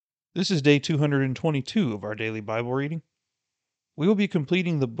This is day 222 of our daily Bible reading. We will be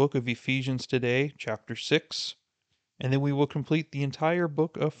completing the book of Ephesians today, chapter 6, and then we will complete the entire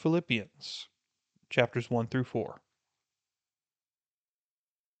book of Philippians, chapters 1 through 4.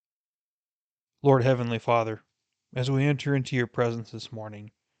 Lord Heavenly Father, as we enter into your presence this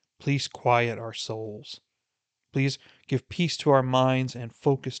morning, please quiet our souls. Please give peace to our minds and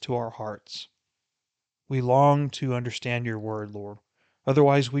focus to our hearts. We long to understand your word, Lord.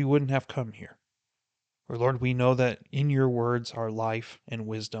 Otherwise, we wouldn't have come here. Or Lord, we know that in your words are life and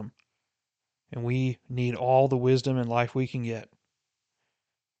wisdom, and we need all the wisdom and life we can get.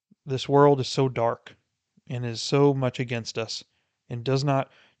 This world is so dark and is so much against us and does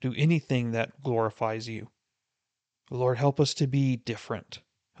not do anything that glorifies you. Lord, help us to be different.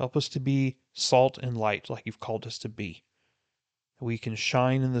 Help us to be salt and light like you've called us to be. We can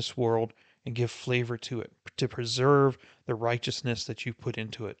shine in this world and give flavor to it, to preserve the righteousness that you put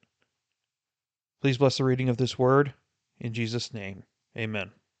into it. Please bless the reading of this word. In Jesus' name, amen.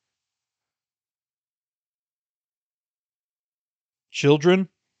 Children,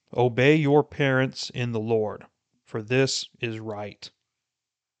 obey your parents in the Lord, for this is right.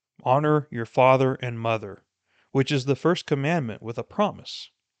 Honor your father and mother, which is the first commandment with a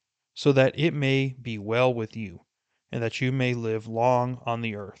promise, so that it may be well with you, and that you may live long on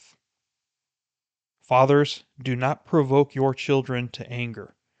the earth. Fathers, do not provoke your children to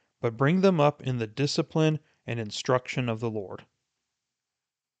anger, but bring them up in the discipline and instruction of the Lord.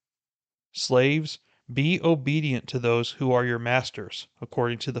 Slaves, be obedient to those who are your masters,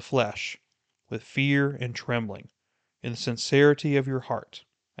 according to the flesh, with fear and trembling, in the sincerity of your heart,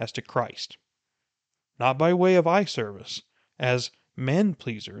 as to Christ, not by way of eye service, as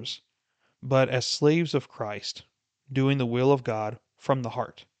men-pleasers, but as slaves of Christ, doing the will of God from the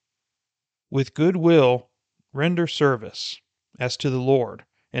heart. With good will render service, as to the Lord,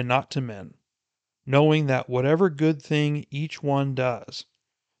 and not to men, knowing that whatever good thing each one does,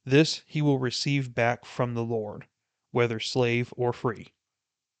 this he will receive back from the Lord, whether slave or free.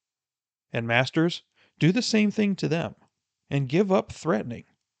 And masters, do the same thing to them, and give up threatening,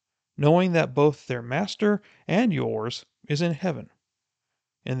 knowing that both their master and yours is in heaven,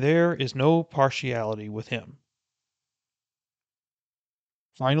 and there is no partiality with him.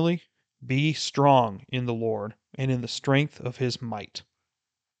 Finally, be strong in the Lord and in the strength of his might.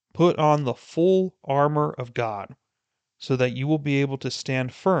 Put on the full armor of God, so that you will be able to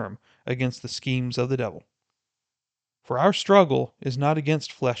stand firm against the schemes of the devil. For our struggle is not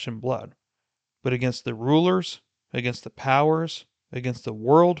against flesh and blood, but against the rulers, against the powers, against the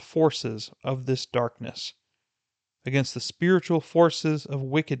world forces of this darkness, against the spiritual forces of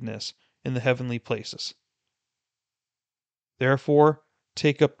wickedness in the heavenly places. Therefore,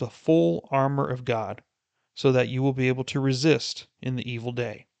 take up the full armor of God, so that you will be able to resist in the evil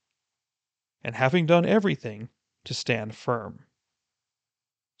day, and having done everything, to stand firm.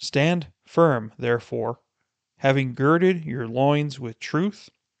 Stand firm, therefore, having girded your loins with truth,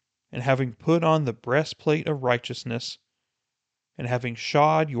 and having put on the breastplate of righteousness, and having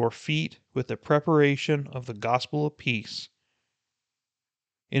shod your feet with the preparation of the gospel of peace.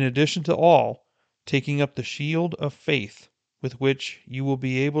 In addition to all, taking up the shield of faith, with which you will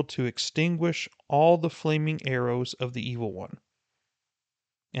be able to extinguish all the flaming arrows of the evil one,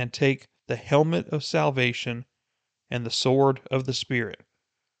 and take the helmet of salvation and the sword of the Spirit,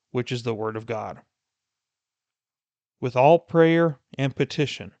 which is the word of God. With all prayer and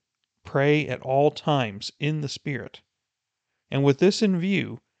petition, pray at all times in the Spirit, and with this in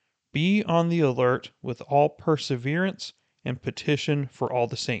view, be on the alert with all perseverance and petition for all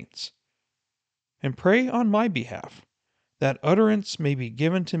the saints. And pray on my behalf, that utterance may be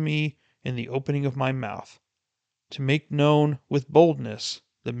given to me in the opening of my mouth, to make known with boldness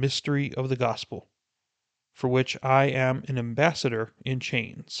the mystery of the gospel, for which I am an ambassador in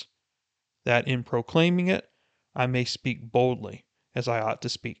chains, that in proclaiming it I may speak boldly, as I ought to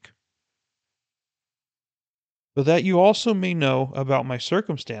speak. But that you also may know about my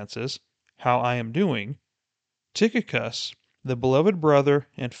circumstances, how I am doing, Tychicus, the beloved brother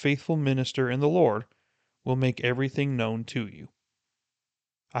and faithful minister in the Lord, will make everything known to you.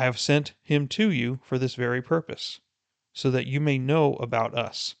 I have sent him to you for this very purpose, so that you may know about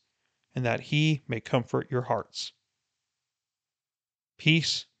us, and that he may comfort your hearts.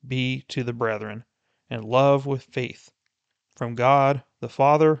 Peace be to the brethren, and love with faith, from God the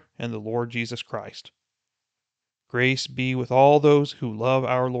Father and the Lord Jesus Christ. Grace be with all those who love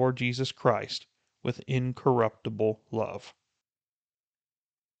our Lord Jesus Christ with incorruptible love.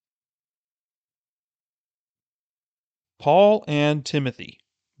 Paul and Timothy,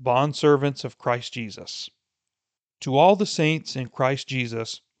 bondservants of Christ Jesus. To all the saints in Christ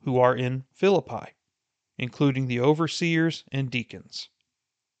Jesus who are in Philippi, including the overseers and deacons.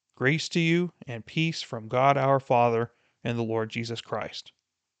 Grace to you and peace from God our Father and the Lord Jesus Christ.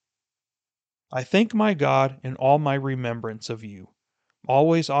 I thank my God in all my remembrance of you,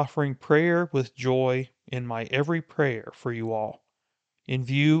 always offering prayer with joy in my every prayer for you all, in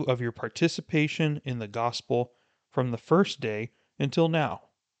view of your participation in the gospel from the first day until now.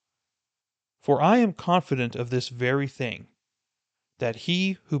 For I am confident of this very thing, that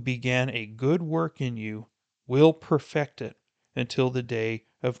he who began a good work in you will perfect it until the day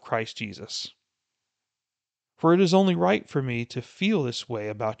of Christ Jesus. For it is only right for me to feel this way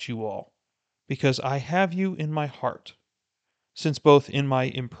about you all, because I have you in my heart, since both in my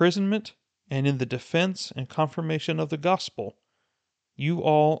imprisonment and in the defense and confirmation of the gospel, you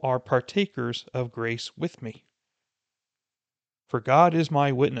all are partakers of grace with me. For God is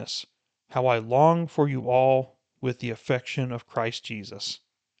my witness, how I long for you all with the affection of Christ Jesus.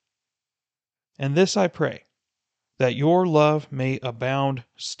 And this I pray, that your love may abound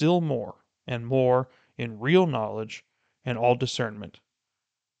still more and more in real knowledge and all discernment,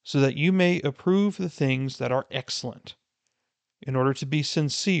 so that you may approve the things that are excellent, in order to be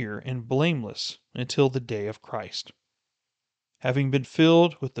sincere and blameless until the day of Christ, having been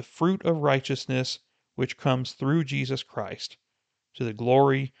filled with the fruit of righteousness which comes through Jesus Christ, to the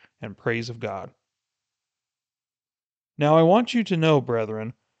glory and praise of God. Now I want you to know,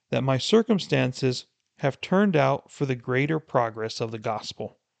 brethren, that my circumstances have turned out for the greater progress of the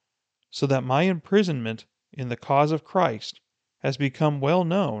gospel, so that my imprisonment in the cause of Christ has become well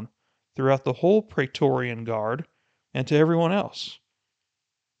known throughout the whole Praetorian Guard and to everyone else,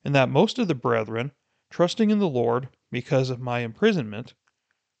 and that most of the brethren, trusting in the Lord because of my imprisonment,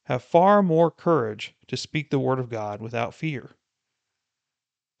 have far more courage to speak the word of God without fear.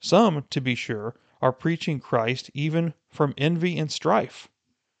 Some, to be sure, are preaching Christ even from envy and strife,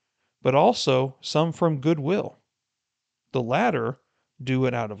 but also some from good will. The latter do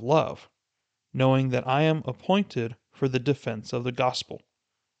it out of love, knowing that I am appointed for the defense of the gospel.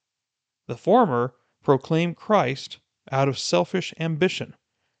 The former proclaim Christ out of selfish ambition,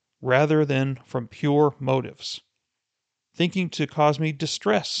 rather than from pure motives, thinking to cause me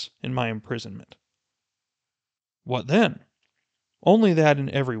distress in my imprisonment. What then? Only that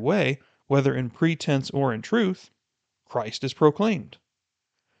in every way, whether in pretense or in truth, Christ is proclaimed.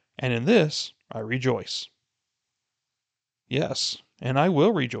 And in this I rejoice. Yes, and I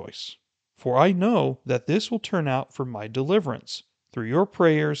will rejoice, for I know that this will turn out for my deliverance through your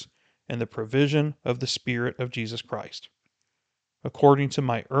prayers and the provision of the Spirit of Jesus Christ, according to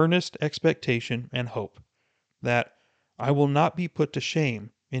my earnest expectation and hope, that I will not be put to shame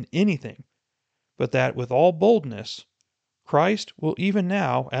in anything, but that with all boldness Christ will even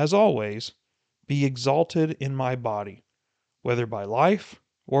now, as always, be exalted in my body, whether by life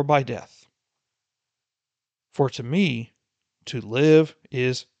or by death. For to me, to live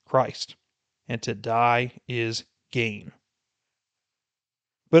is Christ, and to die is gain.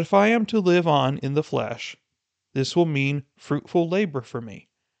 But if I am to live on in the flesh, this will mean fruitful labor for me,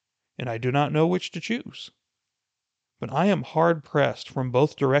 and I do not know which to choose. But I am hard pressed from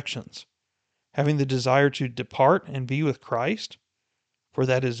both directions, having the desire to depart and be with Christ, for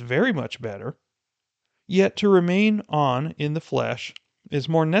that is very much better. Yet to remain on in the flesh is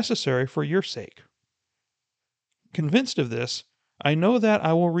more necessary for your sake. Convinced of this, I know that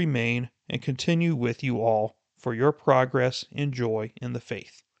I will remain and continue with you all for your progress and joy in the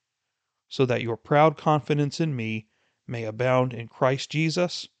faith, so that your proud confidence in me may abound in Christ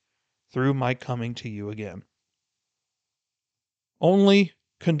Jesus through my coming to you again. Only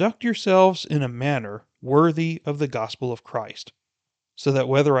conduct yourselves in a manner worthy of the gospel of Christ, so that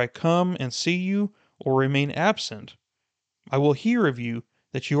whether I come and see you or remain absent, I will hear of you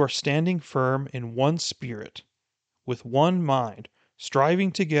that you are standing firm in one spirit, with one mind,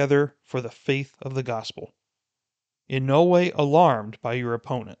 striving together for the faith of the gospel, in no way alarmed by your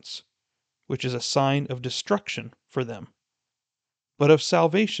opponents, which is a sign of destruction for them, but of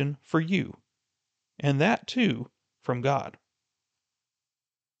salvation for you, and that too from God.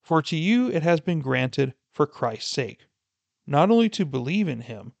 For to you it has been granted for Christ's sake, not only to believe in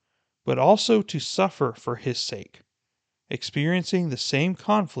him, but also to suffer for his sake, experiencing the same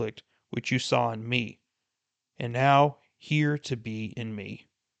conflict which you saw in me, and now here to be in me.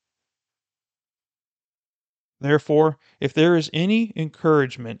 Therefore, if there is any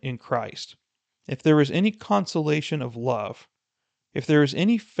encouragement in Christ, if there is any consolation of love, if there is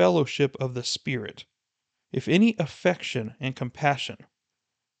any fellowship of the Spirit, if any affection and compassion,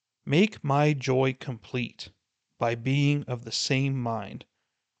 make my joy complete by being of the same mind,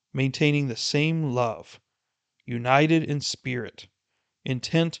 maintaining the same love, united in spirit,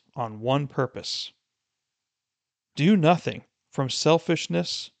 intent on one purpose. Do nothing from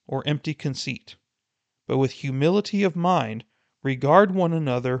selfishness or empty conceit, but with humility of mind regard one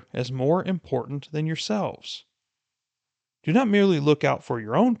another as more important than yourselves. Do not merely look out for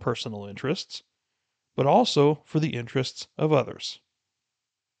your own personal interests, but also for the interests of others.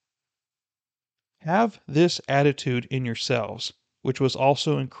 Have this attitude in yourselves, which was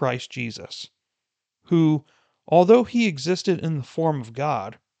also in Christ Jesus, who, although he existed in the form of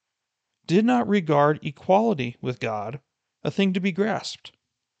God, did not regard equality with God a thing to be grasped,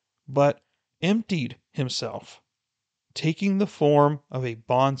 but emptied himself, taking the form of a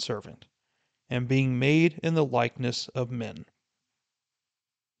bondservant, and being made in the likeness of men.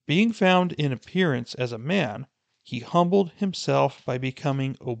 Being found in appearance as a man, he humbled himself by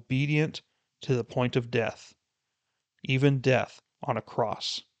becoming obedient to the point of death, even death on a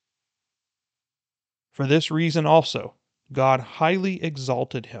cross. For this reason also, God highly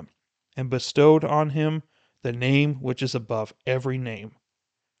exalted him, and bestowed on him the name which is above every name,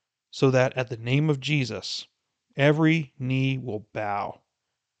 so that at the name of Jesus every knee will bow,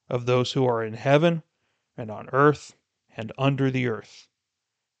 of those who are in heaven, and on earth, and under the earth,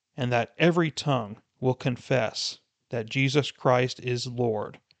 and that every tongue will confess that Jesus Christ is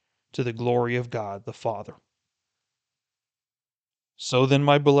Lord, to the glory of God the Father. So then,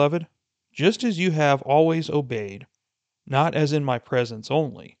 my beloved, just as you have always obeyed, not as in my presence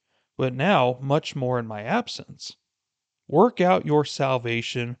only, but now much more in my absence, work out your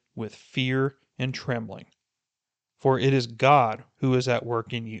salvation with fear and trembling. For it is God who is at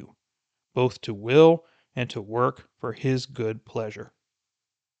work in you, both to will and to work for his good pleasure.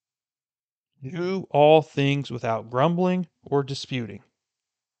 Do all things without grumbling or disputing,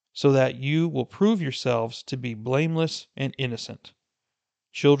 so that you will prove yourselves to be blameless and innocent,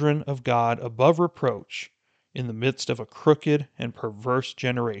 children of God above reproach, in the midst of a crooked and perverse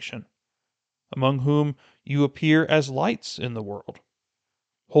generation, among whom you appear as lights in the world,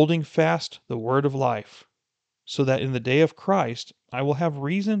 holding fast the word of life, so that in the day of Christ I will have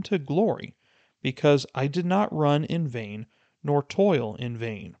reason to glory, because I did not run in vain, nor toil in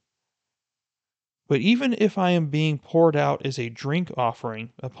vain. But even if I am being poured out as a drink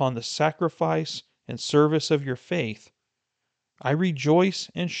offering upon the sacrifice and service of your faith, I rejoice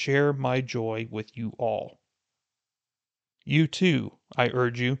and share my joy with you all. You too, I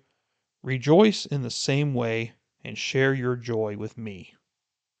urge you, rejoice in the same way and share your joy with me.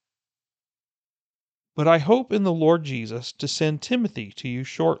 But I hope in the Lord Jesus to send Timothy to you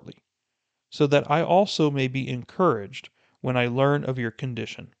shortly, so that I also may be encouraged when I learn of your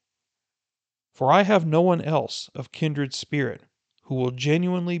condition. For I have no one else of kindred spirit who will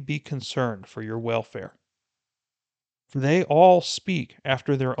genuinely be concerned for your welfare. For they all speak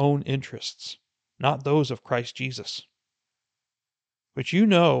after their own interests, not those of Christ Jesus. But you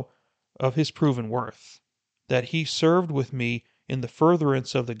know of his proven worth, that he served with me in the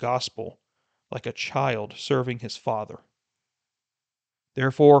furtherance of the gospel, like a child serving his father.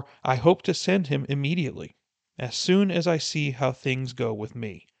 Therefore I hope to send him immediately, as soon as I see how things go with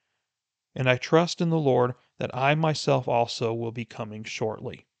me. And I trust in the Lord that I myself also will be coming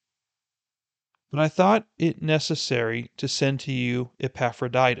shortly. But I thought it necessary to send to you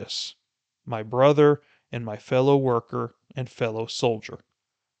Epaphroditus, my brother and my fellow worker and fellow soldier,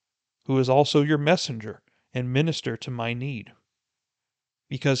 who is also your messenger and minister to my need,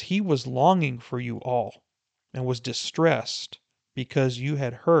 because he was longing for you all, and was distressed because you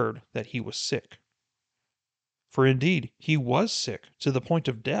had heard that he was sick. For indeed he was sick to the point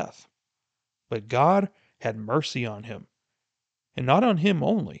of death, but God had mercy on him, and not on him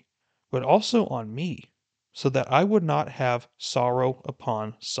only, but also on me, so that I would not have sorrow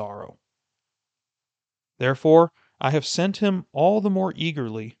upon sorrow. Therefore I have sent him all the more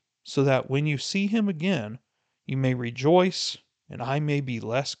eagerly, so that when you see him again, you may rejoice, and I may be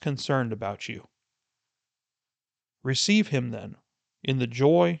less concerned about you. Receive him then in the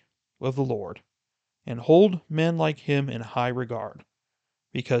joy of the Lord, and hold men like him in high regard,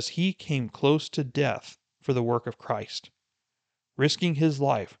 because he came close to death for the work of Christ, risking his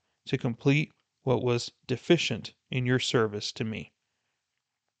life to complete what was deficient in your service to me.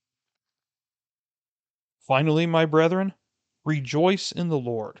 Finally, my brethren, rejoice in the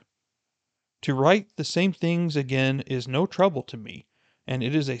Lord. To write the same things again is no trouble to me, and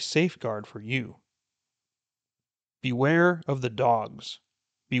it is a safeguard for you. Beware of the dogs.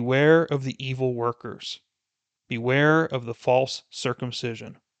 Beware of the evil workers. Beware of the false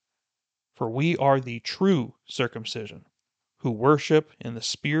circumcision. For we are the true circumcision, who worship in the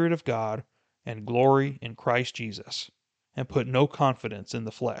Spirit of God and glory in Christ Jesus, and put no confidence in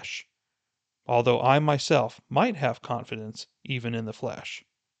the flesh. although I myself might have confidence even in the flesh.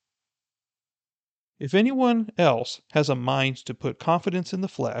 If anyone else has a mind to put confidence in the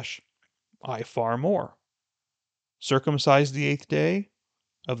flesh, I far more. Circumcised the 8th day,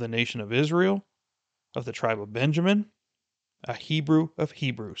 of the nation of Israel, of the tribe of Benjamin, a Hebrew of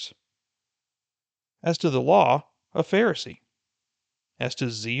Hebrews. As to the law, a Pharisee. As to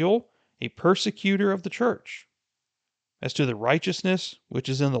zeal, a persecutor of the church. As to the righteousness which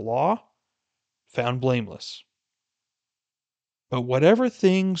is in the law, found blameless. But whatever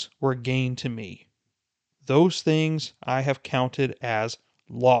things were gain to me, those things I have counted as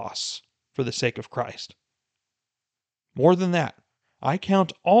loss for the sake of Christ. More than that, I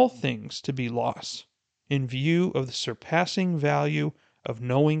count all things to be loss, in view of the surpassing value of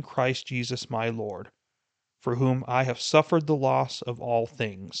knowing Christ Jesus my Lord, for whom I have suffered the loss of all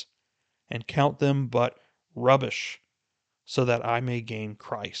things, and count them but rubbish, so that I may gain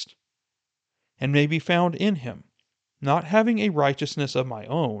Christ, and may be found in him, not having a righteousness of my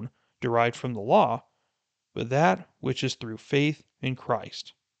own, derived from the law, but that which is through faith in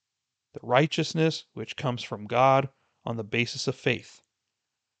Christ, the righteousness which comes from God on the basis of faith,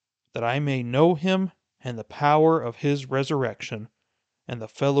 that I may know him and the power of his resurrection and the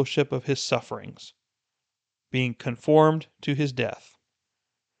fellowship of his sufferings, being conformed to his death,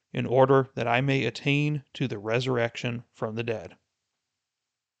 in order that I may attain to the resurrection from the dead.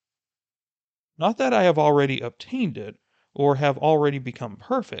 Not that I have already obtained it, or have already become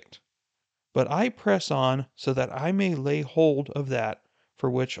perfect, but I press on so that I may lay hold of that for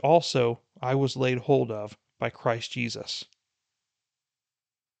which also I was laid hold of by Christ Jesus.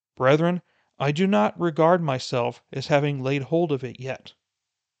 Brethren, I do not regard myself as having laid hold of it yet.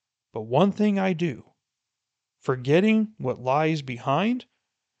 But one thing I do, forgetting what lies behind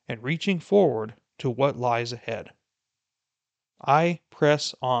and reaching forward to what lies ahead. I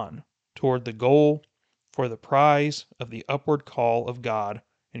press on toward the goal for the prize of the upward call of God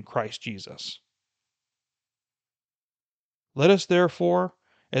in Christ Jesus. Let us therefore,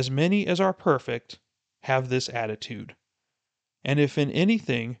 as many as are perfect, have this attitude. And if in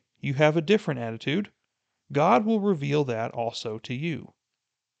anything you have a different attitude, God will reveal that also to you.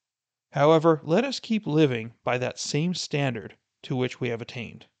 However, let us keep living by that same standard to which we have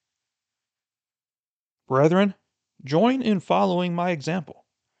attained. Brethren, join in following my example,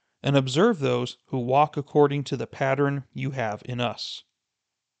 and observe those who walk according to the pattern you have in us.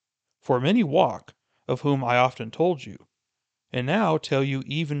 For many walk, of whom I often told you, and now tell you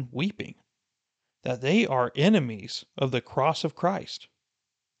even weeping, that they are enemies of the cross of Christ,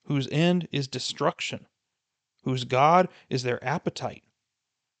 whose end is destruction, whose God is their appetite,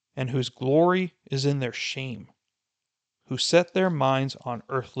 and whose glory is in their shame, who set their minds on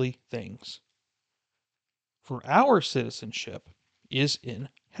earthly things. For our citizenship is in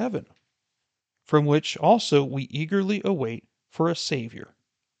heaven, from which also we eagerly await for a Savior,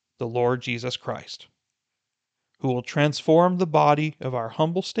 the Lord Jesus Christ, who will transform the body of our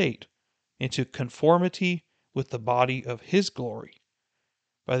humble state into conformity with the body of his glory,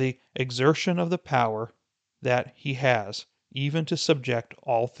 by the exertion of the power that he has even to subject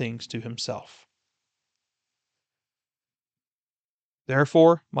all things to himself.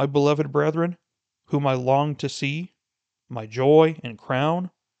 Therefore, my beloved brethren, whom I long to see, my joy and crown,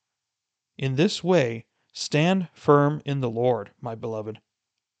 in this way stand firm in the Lord, my beloved.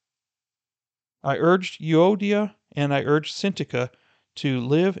 I urged Euodia and I urged Syntyche to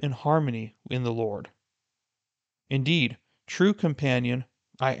live in harmony in the Lord. Indeed, true companion,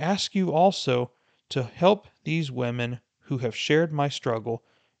 I ask you also to help these women who have shared my struggle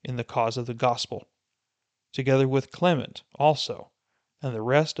in the cause of the gospel, together with Clement also, and the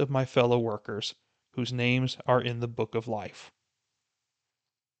rest of my fellow workers, whose names are in the book of life.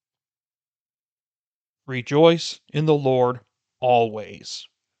 Rejoice in the Lord always.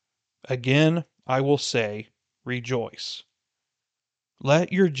 Again, I will say, rejoice.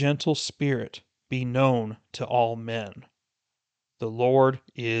 Let your gentle spirit be known to all men. The Lord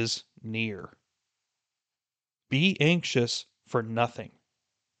is near. Be anxious for nothing,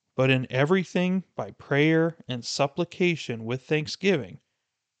 but in everything by prayer and supplication with thanksgiving,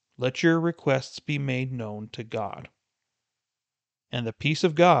 let your requests be made known to God. And the peace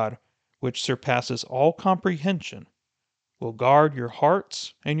of God, which surpasses all comprehension, will guard your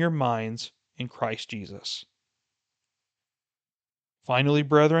hearts and your minds in Christ Jesus. Finally,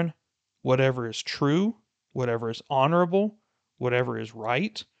 brethren, whatever is true, whatever is honorable, whatever is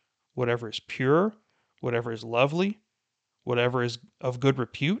right, whatever is pure, whatever is lovely, whatever is of good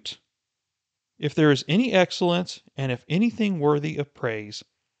repute, if there is any excellence, and if anything worthy of praise,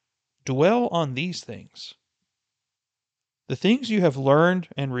 dwell on these things. The things you have learned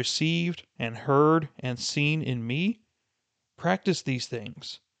and received and heard and seen in me, practice these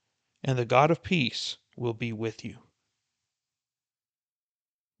things, and the God of peace will be with you.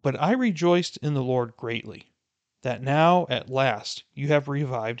 But I rejoiced in the Lord greatly, that now at last you have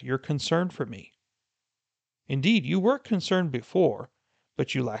revived your concern for me. Indeed, you were concerned before,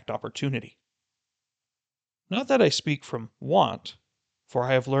 but you lacked opportunity. Not that I speak from want, for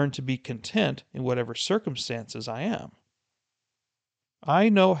I have learned to be content in whatever circumstances I am. I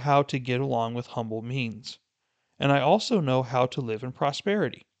know how to get along with humble means, and I also know how to live in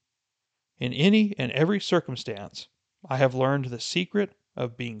prosperity. In any and every circumstance, I have learned the secret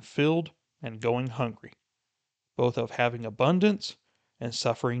of being filled and going hungry, both of having abundance and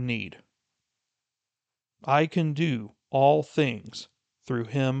suffering need. I can do all things through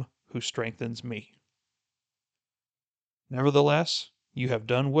him who strengthens me. Nevertheless, you have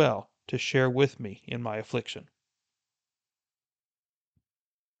done well to share with me in my affliction.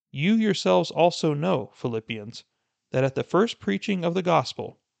 You yourselves also know, Philippians, that at the first preaching of the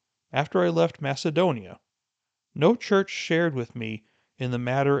gospel, after I left Macedonia, no church shared with me in the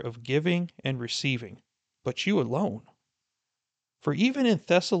matter of giving and receiving, but you alone. For even in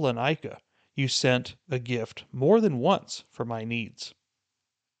Thessalonica you sent a gift more than once for my needs.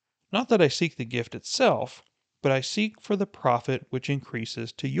 Not that I seek the gift itself, but I seek for the profit which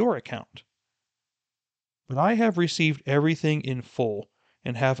increases to your account. But I have received everything in full,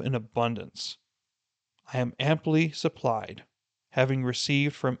 and have an abundance. I am amply supplied, having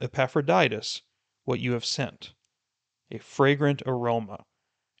received from Epaphroditus what you have sent, a fragrant aroma,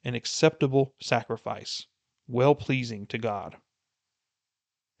 an acceptable sacrifice, well pleasing to God.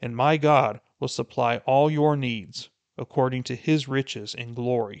 And my God will supply all your needs according to his riches in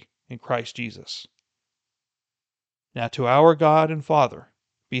glory in Christ Jesus. Now to our God and Father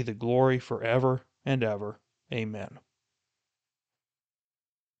be the glory forever and ever. Amen.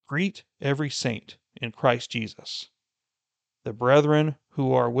 Greet every saint in Christ Jesus. The brethren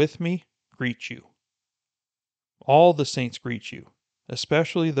who are with me greet you. All the saints greet you,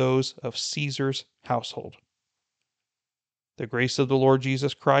 especially those of Caesar's household. The grace of the Lord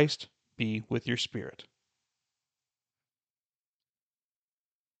Jesus Christ be with your spirit.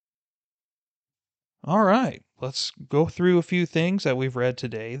 All right, let's go through a few things that we've read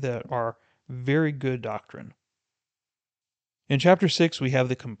today that are very good doctrine. In chapter 6, we have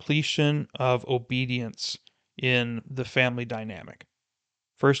the completion of obedience in the family dynamic.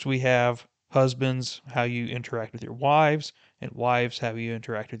 First, we have husbands, how you interact with your wives, and wives, how you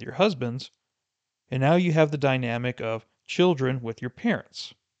interact with your husbands. And now you have the dynamic of children with your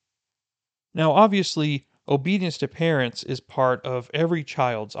parents. Now, obviously, obedience to parents is part of every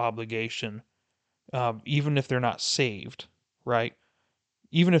child's obligation, even if they're not saved, right?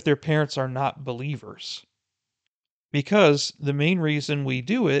 Even if their parents are not believers. Because the main reason we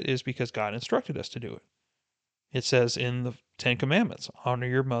do it is because God instructed us to do it. It says in the Ten Commandments, honor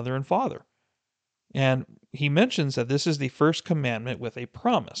your mother and father. And he mentions that this is the first commandment with a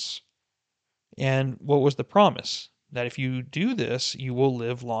promise. And what was the promise? That if you do this, you will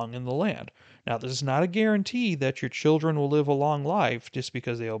live long in the land. Now, this is not a guarantee that your children will live a long life just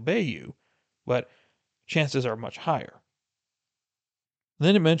because they obey you, but chances are much higher.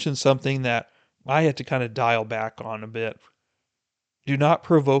 Then it mentions something that I had to kind of dial back on a bit. Do not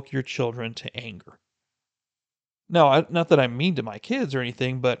provoke your children to anger. Now, not that I'm mean to my kids or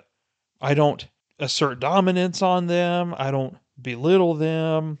anything, but I don't assert dominance on them. I don't belittle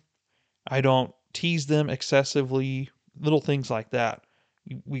them. I don't tease them excessively. Little things like that.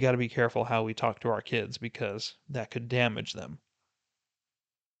 We got to be careful how we talk to our kids because that could damage them.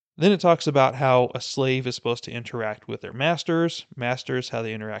 Then it talks about how a slave is supposed to interact with their masters, masters how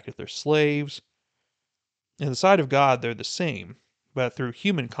they interact with their slaves. In the sight of God, they're the same, but through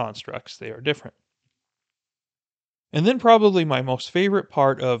human constructs, they are different. And then probably my most favorite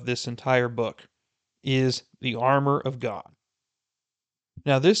part of this entire book is the armor of God.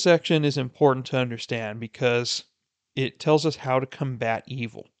 Now, this section is important to understand because it tells us how to combat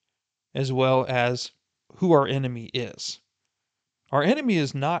evil, as well as who our enemy is. Our enemy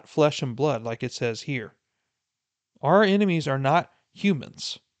is not flesh and blood, like it says here. Our enemies are not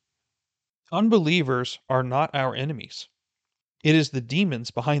humans. Unbelievers are not our enemies. It is the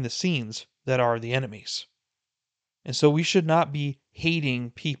demons behind the scenes that are the enemies. And so we should not be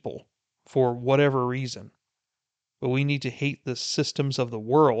hating people for whatever reason, but we need to hate the systems of the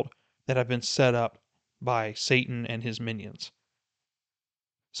world that have been set up by Satan and his minions.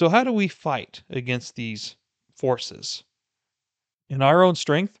 So how do we fight against these forces? In our own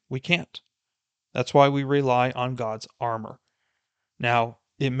strength, we can't. That's why we rely on God's armor. Now,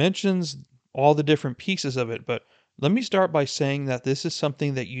 it mentions all the different pieces of it, but Let me start by saying that this is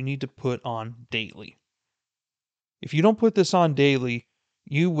something that you need to put on daily. If you don't put this on daily,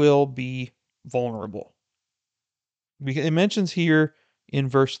 you will be vulnerable. It mentions here in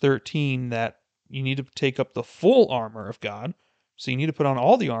verse 13 that you need to take up the full armor of God. So you need to put on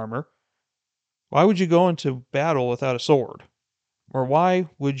all the armor. Why would you go into battle without a sword? Or why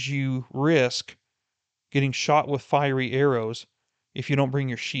would you risk getting shot with fiery arrows if you don't bring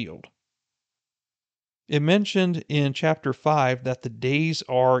your shield? It mentioned in chapter 5 that the days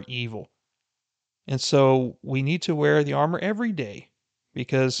are evil. And so we need to wear the armor every day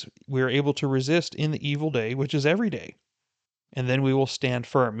because we're able to resist in the evil day, which is every day. And then we will stand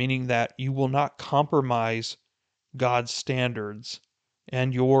firm, meaning that you will not compromise God's standards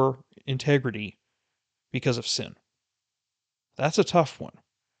and your integrity because of sin. That's a tough one.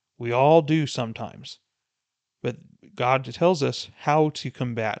 We all do sometimes. But God tells us how to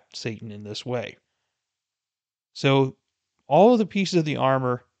combat Satan in this way. So all of the pieces of the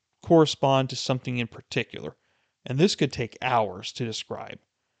armor correspond to something in particular. And this could take hours to describe.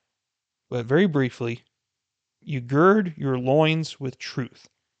 But very briefly, you gird your loins with truth.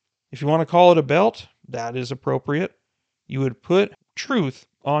 If you want to call it a belt, that is appropriate. You would put truth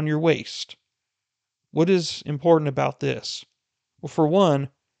on your waist. What is important about this? Well, for one,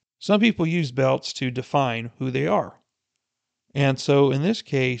 some people use belts to define who they are. And so in this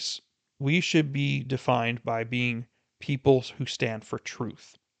case, we should be defined by being people who stand for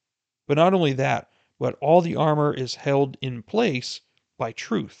truth. But not only that, but all the armor is held in place by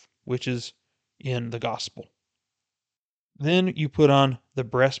truth, which is in the gospel. Then you put on the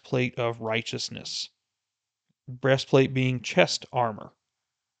breastplate of righteousness. Breastplate being chest armor.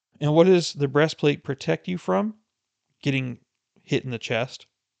 And what does the breastplate protect you from? Getting hit in the chest,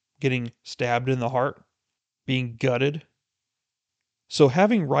 getting stabbed in the heart, being gutted. So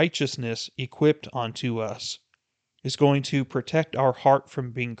having righteousness equipped onto us is going to protect our heart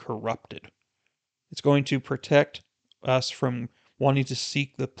from being corrupted. It's going to protect us from wanting to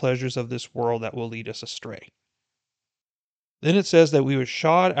seek the pleasures of this world that will lead us astray. Then it says that we would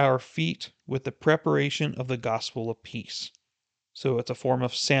shod our feet with the preparation of the gospel of peace. So it's a form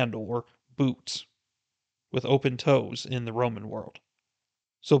of sandal or boots with open toes in the Roman world.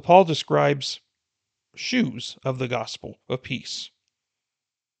 So Paul describes shoes of the gospel of peace.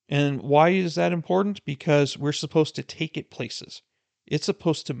 And why is that important? Because we're supposed to take it places. It's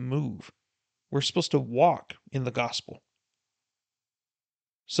supposed to move. We're supposed to walk in the gospel.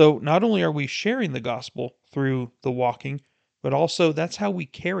 So not only are we sharing the gospel through the walking, but also that's how we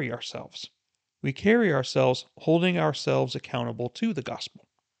carry ourselves. We carry ourselves holding ourselves accountable to the gospel.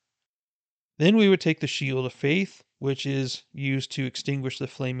 Then we would take the shield of faith, which is used to extinguish the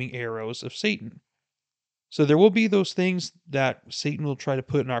flaming arrows of Satan. So there will be those things that Satan will try to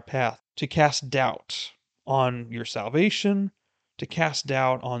put in our path to cast doubt on your salvation, to cast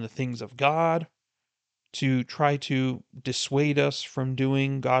doubt on the things of God, to try to dissuade us from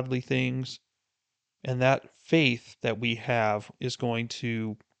doing godly things. And that faith that we have is going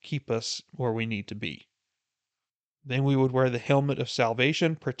to keep us where we need to be. Then we would wear the helmet of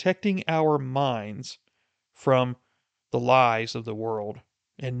salvation, protecting our minds from the lies of the world,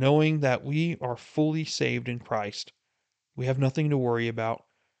 and knowing that we are fully saved in Christ. We have nothing to worry about,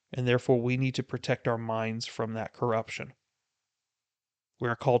 and therefore we need to protect our minds from that corruption. We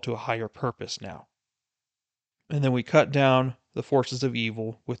are called to a higher purpose now. And then we cut down the forces of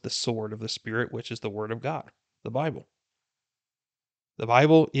evil with the sword of the Spirit, which is the Word of God, the Bible. The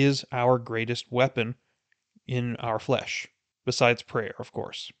Bible is our greatest weapon in our flesh, besides prayer, of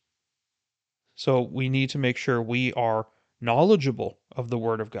course. So we need to make sure we are knowledgeable of the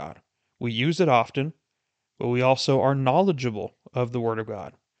Word of God. We use it often, but we also are knowledgeable of the Word of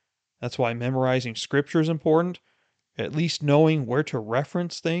God. That's why memorizing Scripture is important, at least knowing where to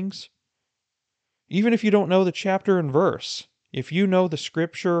reference things. Even if you don't know the chapter and verse, if you know the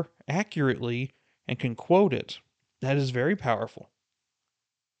Scripture accurately and can quote it, that is very powerful.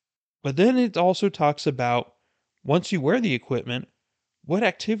 But then it also talks about, once you wear the equipment, what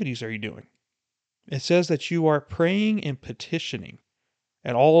activities are you doing? It says that you are praying and petitioning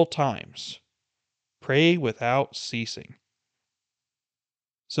at all times. Pray without ceasing.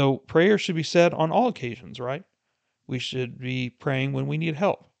 So prayer should be said on all occasions, right? We should be praying when we need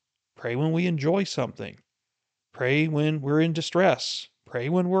help. Pray when we enjoy something. Pray when we're in distress. Pray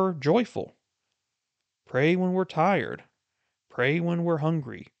when we're joyful. Pray when we're tired. Pray when we're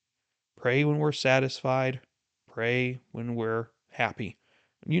hungry. Pray when we're satisfied. Pray when we're happy.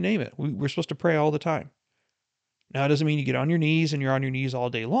 You name it. We're supposed to pray all the time. Now, it doesn't mean you get on your knees and you're on your knees all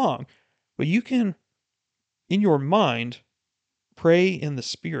day long, but you can, in your mind, pray in the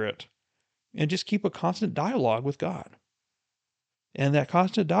Spirit and just keep a constant dialogue with God. And that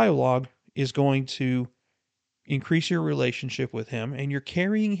constant dialogue is going to increase your relationship with Him, and you're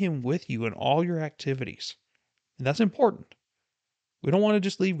carrying Him with you in all your activities. And that's important. We don't want to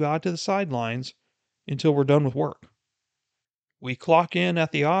just leave God to the sidelines until we're done with work. We clock in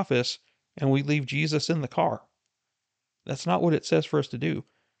at the office and we leave Jesus in the car. That's not what it says for us to do.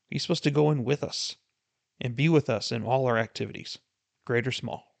 He's supposed to go in with us and be with us in all our activities, great or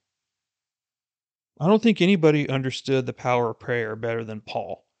small. I don't think anybody understood the power of prayer better than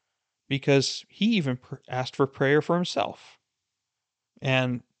Paul, because he even asked for prayer for himself.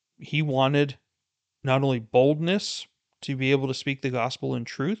 And he wanted not only boldness to be able to speak the gospel in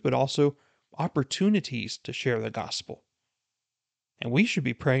truth, but also opportunities to share the gospel. And we should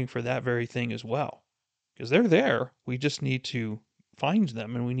be praying for that very thing as well, because they're there. We just need to find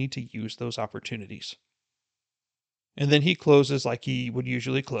them, and we need to use those opportunities. And then he closes like he would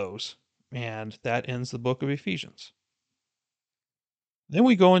usually close, and that ends the book of Ephesians. Then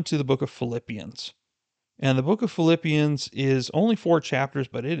we go into the book of Philippians. And the book of Philippians is only 4 chapters,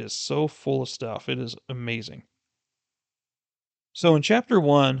 but it is so full of stuff. It is amazing. So in chapter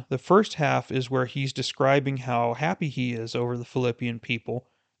 1, the first half is where he's describing how happy he is over the Philippian people,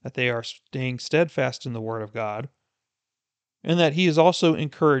 that they are staying steadfast in the Word of God, and that he is also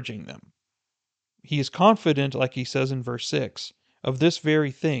encouraging them. He is confident, like he says in verse 6, of this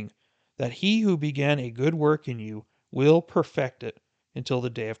very thing, that he who began a good work in you will perfect it until the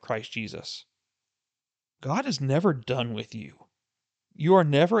day of Christ Jesus. God is never done with you. You are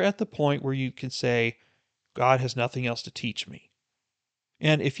never at the point where you can say, God has nothing else to teach me.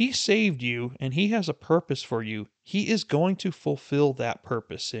 And if He saved you and He has a purpose for you, He is going to fulfill that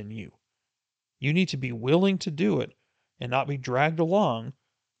purpose in you. You need to be willing to do it and not be dragged along,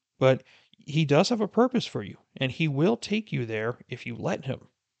 but He does have a purpose for you, and He will take you there if you let Him.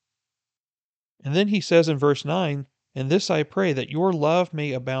 And then He says in verse 9, "And this I pray, that your love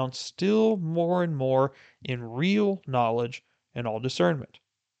may abound still more and more in real knowledge and all discernment."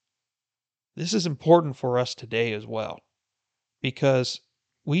 This is important for us today as well, because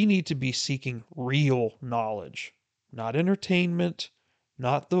we need to be seeking real knowledge, not entertainment,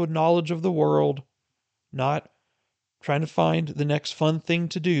 not the knowledge of the world, not trying to find the next fun thing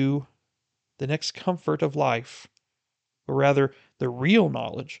to do, the next comfort of life, but rather the real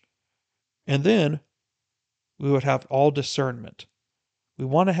knowledge. And then we would have all discernment. We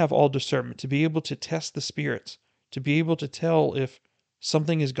want to have all discernment to be able to test the spirits, to be able to tell if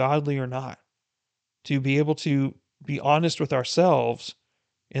something is godly or not, to be able to be honest with ourselves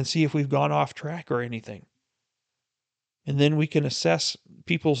and see if we've gone off track or anything. And then we can assess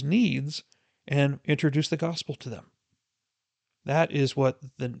people's needs and introduce the gospel to them. That is what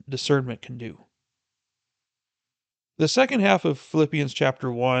the discernment can do. The second half of Philippians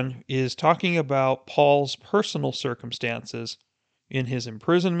chapter 1 is talking about Paul's personal circumstances in his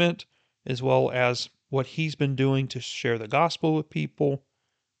imprisonment, as well as what he's been doing to share the gospel with people.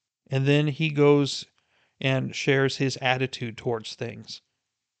 And then he goes and shares his attitude towards things.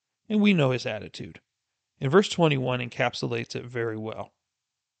 And we know his attitude. And verse 21 encapsulates it very well.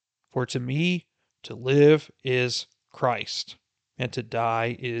 "For to me, to live is Christ, and to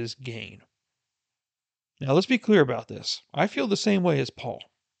die is gain." Now let's be clear about this. I feel the same way as Paul.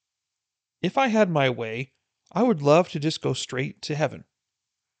 If I had my way, I would love to just go straight to heaven.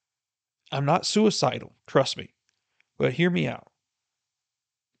 I'm not suicidal, trust me, but hear me out.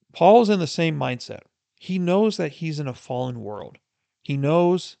 Paul's in the same mindset. He knows that he's in a fallen world. He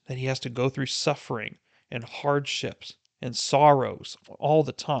knows that he has to go through suffering and hardships and sorrows all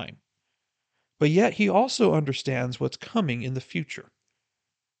the time. But yet he also understands what's coming in the future.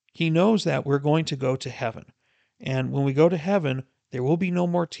 He knows that we're going to go to heaven. And when we go to heaven, there will be no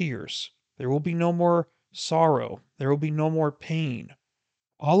more tears. There will be no more sorrow. There will be no more pain.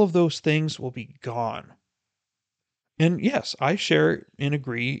 All of those things will be gone. And yes, I share and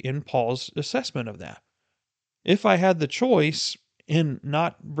agree in Paul's assessment of that. If I had the choice and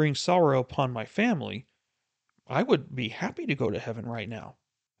not bring sorrow upon my family, I would be happy to go to heaven right now.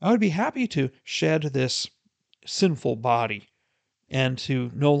 I would be happy to shed this sinful body and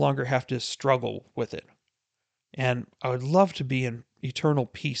to no longer have to struggle with it. And I would love to be in eternal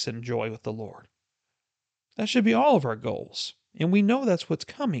peace and joy with the Lord. That should be all of our goals. And we know that's what's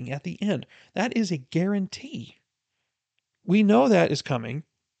coming at the end. That is a guarantee. We know that is coming.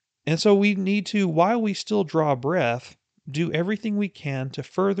 And so we need to, while we still draw breath, do everything we can to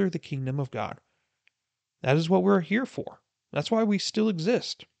further the kingdom of God. That is what we're here for. That's why we still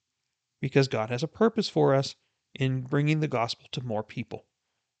exist. Because God has a purpose for us in bringing the gospel to more people.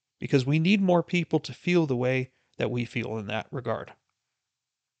 Because we need more people to feel the way that we feel in that regard.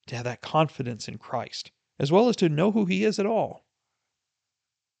 to have that confidence in Christ, as well as to know who he is at all.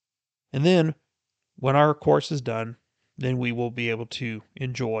 And then when our course is done, then we will be able to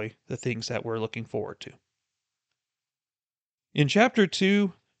enjoy the things that we're looking forward to. In chapter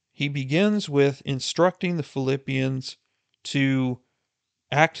 2, he begins with instructing the Philippians to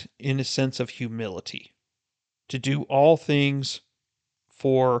act in a sense of humility, to do all things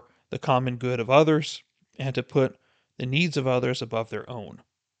for the common good of others, and to put the needs of others above their own.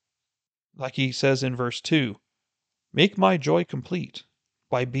 Like he says in verse 2, make my joy complete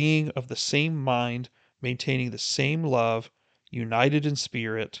by being of the same mind, maintaining the same love, united in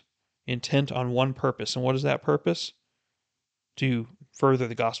spirit, intent on one purpose. And what is that purpose? To further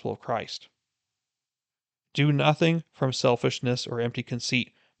the gospel of Christ. Do nothing from selfishness or empty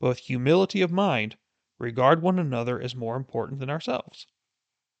conceit, but with humility of mind, regard one another as more important than ourselves.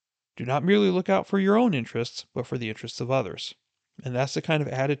 Do not merely look out for your own interests, but for the interests of others. And that's the kind of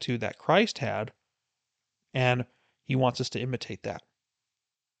attitude that Christ had, and he wants us to imitate that.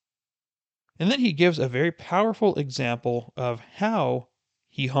 And then he gives a very powerful example of how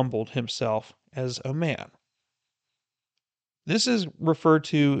he humbled himself as a man. This is referred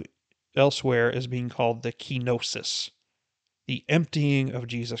to elsewhere as being called the kenosis, the emptying of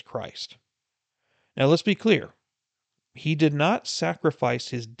Jesus Christ. Now let's be clear. He did not sacrifice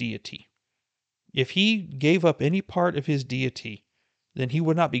his deity. If he gave up any part of his deity, then he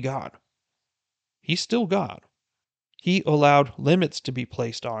would not be God. He's still God. He allowed limits to be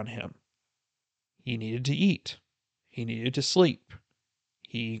placed on him. He needed to eat. He needed to sleep.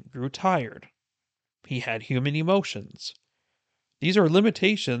 He grew tired. He had human emotions. These are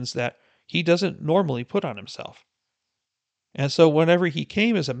limitations that he doesn't normally put on himself. And so whenever he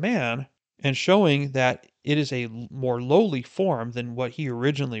came as a man, and showing that it is a more lowly form than what he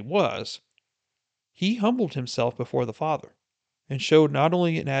originally was, he humbled himself before the Father and showed not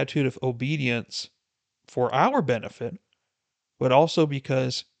only an attitude of obedience for our benefit, but also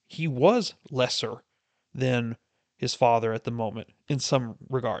because he was lesser than his Father at the moment in some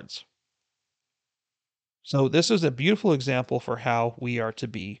regards. So this is a beautiful example for how we are to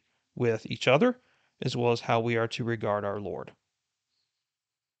be with each other, as well as how we are to regard our Lord.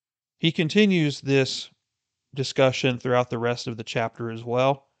 He continues this discussion throughout the rest of the chapter as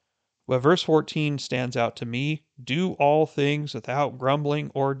well. But verse 14 stands out to me. Do all things without grumbling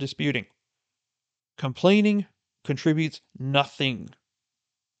or disputing. Complaining contributes nothing.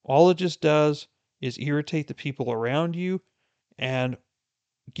 All it just does is irritate the people around you and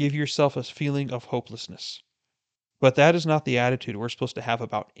give yourself a feeling of hopelessness. But that is not the attitude we're supposed to have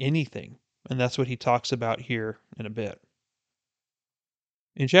about anything. And that's what he talks about here in a bit.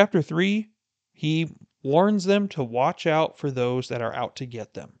 In chapter 3, he warns them to watch out for those that are out to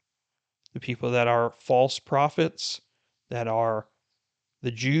get them. The people that are false prophets, that are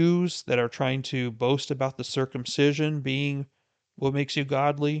the Jews that are trying to boast about the circumcision being what makes you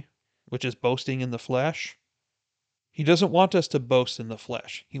godly, which is boasting in the flesh. He doesn't want us to boast in the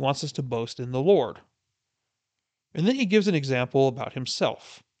flesh. He wants us to boast in the Lord. And then he gives an example about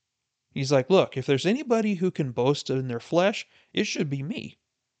himself. He's like, look, if there's anybody who can boast in their flesh, it should be me.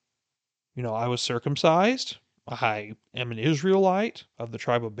 I was circumcised. I am an Israelite of the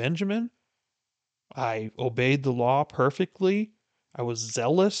tribe of Benjamin. I obeyed the law perfectly. I was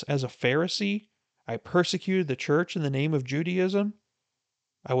zealous as a Pharisee. I persecuted the church in the name of Judaism.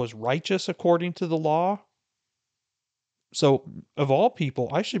 I was righteous according to the law. So, of all people,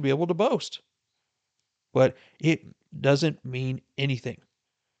 I should be able to boast. But it doesn't mean anything,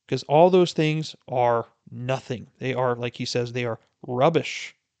 because all those things are nothing. They are, like he says, they are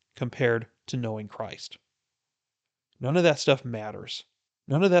rubbish compared to knowing Christ. None of that stuff matters.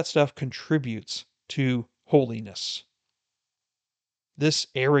 None of that stuff contributes to holiness. This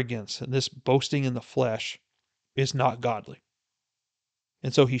arrogance and this boasting in the flesh is not godly.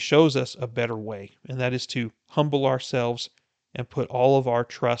 And so he shows us a better way, and that is to humble ourselves and put all of our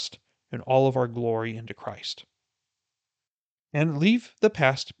trust and all of our glory into Christ. And leave the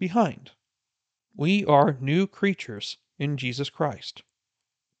past behind. We are new creatures in Jesus Christ.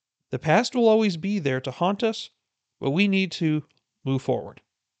 The past will always be there to haunt us, but we need to move forward.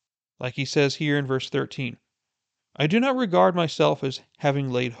 Like he says here in verse 13, I do not regard myself as having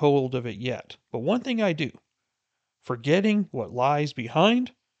laid hold of it yet, but one thing I do, forgetting what lies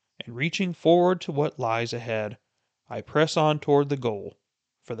behind and reaching forward to what lies ahead, I press on toward the goal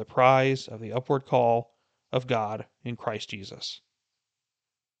for the prize of the upward call of God in Christ Jesus.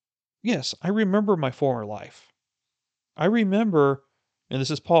 Yes, I remember my former life. I remember, and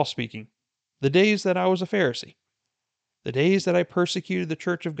this is Paul speaking, the days that I was a Pharisee, the days that I persecuted the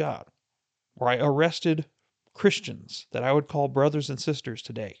church of God, where I arrested Christians that I would call brothers and sisters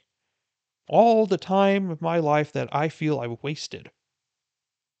today. All the time of my life that I feel I wasted.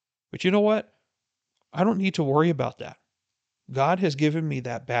 But you know what? I don't need to worry about that. God has given me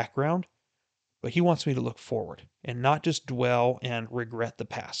that background, but He wants me to look forward and not just dwell and regret the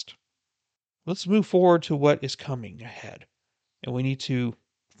past. Let's move forward to what is coming ahead, and we need to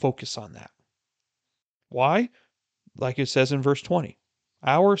focus on that. Why? Like it says in verse 20,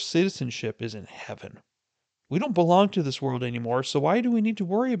 our citizenship is in heaven. We don't belong to this world anymore, so why do we need to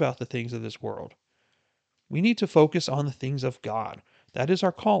worry about the things of this world? We need to focus on the things of God. That is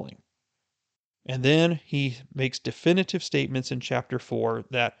our calling. And then he makes definitive statements in chapter 4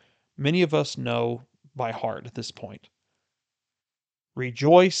 that many of us know by heart at this point.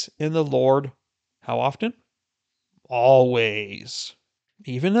 Rejoice in the Lord. How often? Always.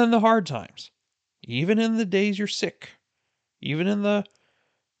 Even in the hard times. Even in the days you're sick. Even in the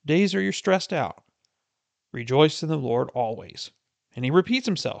days where you're stressed out. Rejoice in the Lord always. And he repeats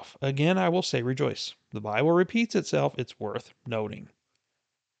himself. Again, I will say rejoice. The Bible repeats itself. It's worth noting.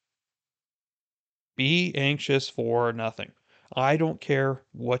 Be anxious for nothing. I don't care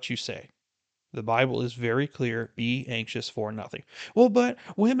what you say. The Bible is very clear. Be anxious for nothing. Well, but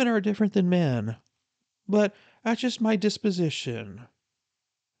women are different than men. But that's just my disposition.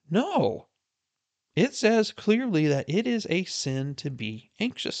 No. It says clearly that it is a sin to be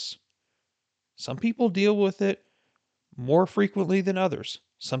anxious. Some people deal with it more frequently than others.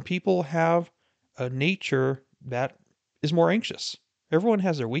 Some people have a nature that is more anxious. Everyone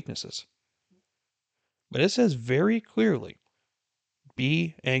has their weaknesses. But it says very clearly,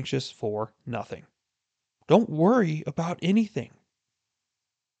 be anxious for nothing. Don't worry about anything.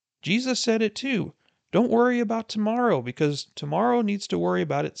 Jesus said it too. Don't worry about tomorrow because tomorrow needs to worry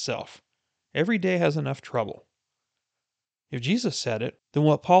about itself. Every day has enough trouble. If Jesus said it, then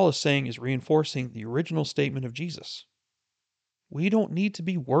what Paul is saying is reinforcing the original statement of Jesus. We don't need to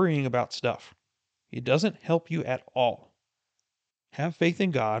be worrying about stuff. It doesn't help you at all. Have faith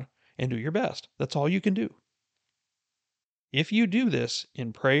in God and do your best. That's all you can do. If you do this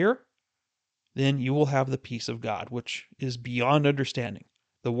in prayer, then you will have the peace of God, which is beyond understanding.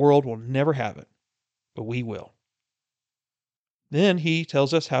 The world will never have it, but we will. Then he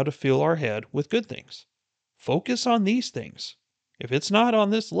tells us how to fill our head with good things. Focus on these things. If it's not on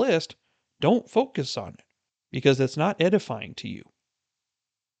this list, don't focus on it because it's not edifying to you.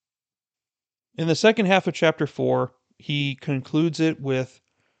 In the second half of chapter 4, he concludes it with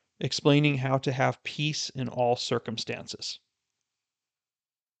explaining how to have peace in all circumstances.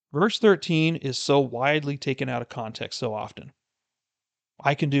 Verse 13 is so widely taken out of context so often.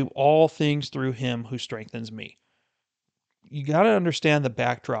 I can do all things through him who strengthens me. You got to understand the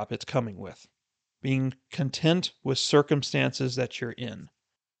backdrop it's coming with. Being content with circumstances that you're in.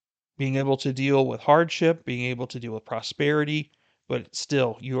 Being able to deal with hardship, being able to deal with prosperity, but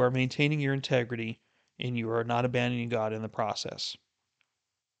still you are maintaining your integrity and you are not abandoning God in the process.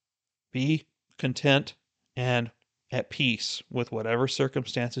 Be content and at peace with whatever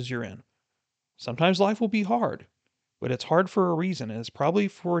circumstances you're in. Sometimes life will be hard, but it's hard for a reason, and it's probably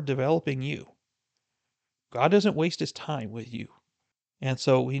for developing you. God doesn't waste his time with you, and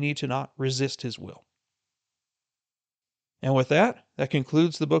so we need to not resist his will. And with that, that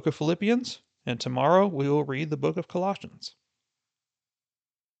concludes the book of Philippians, and tomorrow we will read the book of Colossians.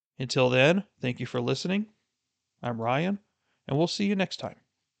 Until then, thank you for listening. I'm Ryan, and we'll see you next time.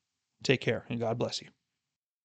 Take care, and God bless you.